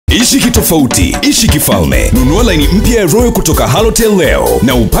Ishi kitofauti, ishi kifalme. Nunua laini mpya ya Royal kutoka Halotel leo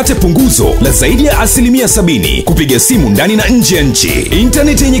na upate punguzo la zaidi ya 70% kupiga simu ndani na nje ya nchi.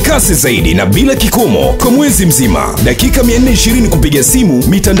 Internet yenye kasi zaidi na bila kikomo kwa mwezi mzima. Dakika 420 kupiga simu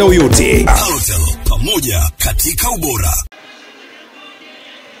mitandao yote. Halotel, pamoja katika ubora.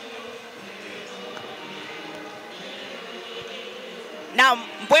 Na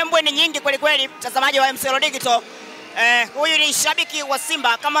mbwembwe ni nyingi kweli kweli, mtazamaji wa MCL Digital. Huyu ni shabiki wa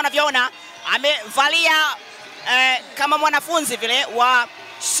Simba, kama unavyoona amevalia kama mwanafunzi vile wa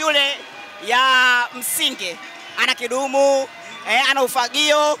shule ya msingi. Ana kidumu, ana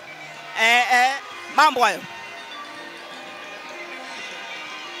ufagio, mambo hayo.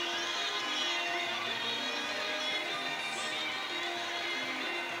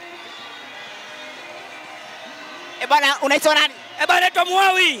 Bana, unaitwa nani? Bana, naitwa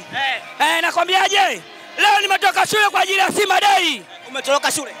Mwawi. Nakwambiaje? Leo nimetoka shule kwa ajili ya Simba Day.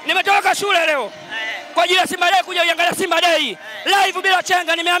 Umetoroka shule? Nimetoka shule leo. Kwa ajili ya Simba Day, kuja kuangalia Simba Day. Live bila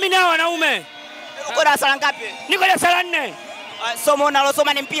chenga, nimeamini hao wanaume. Uko darasa la ngapi? Niko darasa la 4. Somo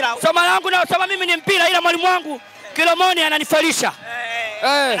unalosoma ni mpira? Somo langu nalosoma mimi ni mpira, ila mwalimu wangu Kilomoni ananifelisha.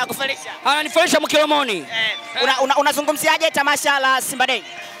 Anakufelisha? Ananifelisha mkilomoni. Unazungumziaje tamasha la Simba Day?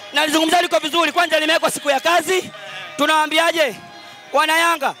 Nalizungumzia liko vizuri. Kwanza limewekwa siku ya kazi. Tunawaambiaje wana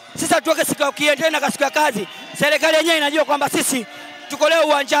Yanga, sisi tuweke siku ya kiendena kwa siku ya kazi. Serikali yenyewe inajua kwamba sisi tuko leo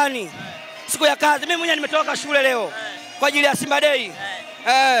uwanjani siku ya kazi. Mimi mwenyewe nimetoka shule leo kwa ajili ya Simba Day.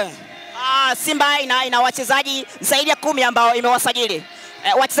 Simba ina wachezaji zaidi ya 10 ambao imewasajili.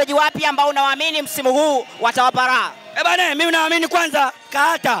 Wachezaji wapi ambao unawaamini msimu huu watawapa raha? Bana, mimi naamini kwanza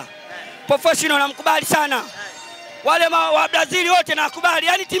Kaata. Professional, namkubali sana. Wale wa Brazil wote nakubali.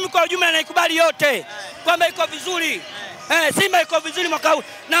 Yaani timu kwa ujumla naikubali yote. Kwamba iko vizuri. Simba iko vizuri mwaka huu.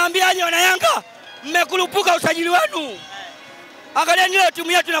 Naambiaje wana Yanga, mmekulupuka usajili wenu. Angalieni leo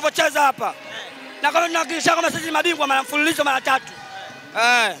timu yetu inavyocheza hapa. Na kama tunahakikisha kama sisi mabingwa mara mfululizo mara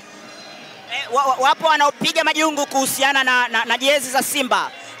 3. Wapo wanaopiga majungu kuhusiana na jezi za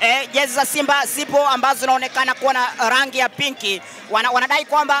Simba. Jezi za Simba zipo ambazo zinaonekana kuwa na rangi ya pinki. Wanadai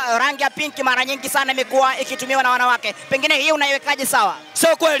kwamba rangi ya pinki mara nyingi sana imekuwa ikitumiwa na wanawake. Pengine hii unaiwekaje sawa?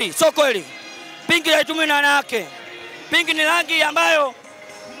 Sio kweli, sio kweli. Pinki haitumiwi na wanawake. Pinki ni rangi ambayo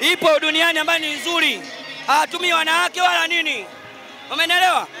ipo duniani ambayo ni nzuri. Hatumii wanawake wala nini.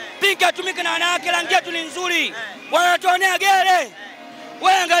 Umeelewa? Pinki hatumiki na wanawake, rangi yetu ni nzuri. Wanatuonea gere.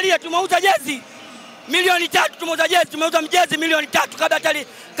 Wewe angalia, tumeuza jezi milioni 3, tumeuza jezi milioni 3 kabla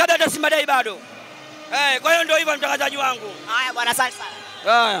hata Simba Day bado. Kwa hiyo ndio hivyo mtangazaji wangu. Haya bwana, asante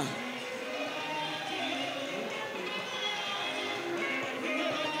sana. Haya.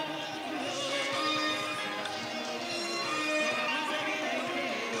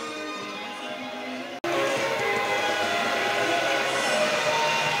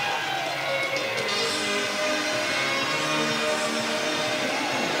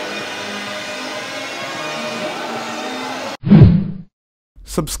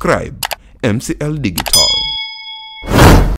 Subscribe MCL Digital.